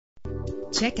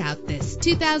Check out this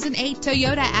 2008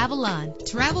 Toyota Avalon.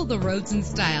 Travel the roads in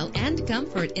style and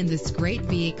comfort in this great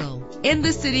vehicle. In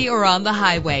the city or on the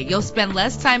highway, you'll spend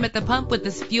less time at the pump with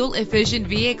this fuel-efficient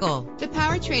vehicle. The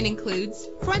powertrain includes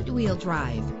front-wheel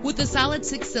drive with a solid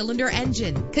 6-cylinder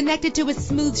engine connected to a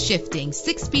smooth shifting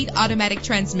 6-speed automatic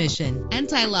transmission.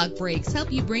 Anti-lock brakes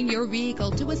help you bring your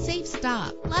vehicle to a safe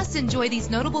stop. Plus, enjoy these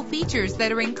notable features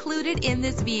that are included in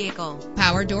this vehicle: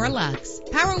 power door locks,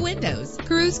 power windows,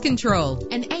 cruise control,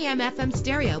 an AM/FM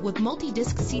stereo with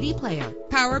multi-disc CD player,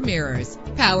 power mirrors,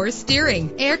 power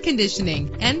steering, air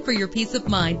conditioning. And for your peace of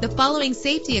mind, the following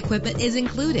safety equipment is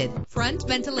included: front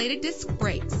ventilated disc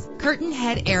brakes, curtain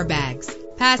head airbags,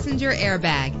 passenger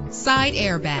airbag, side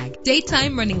airbag,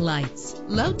 daytime running lights,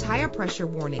 low tire pressure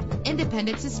warning,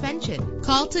 independent suspension.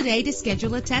 Call today to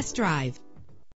schedule a test drive.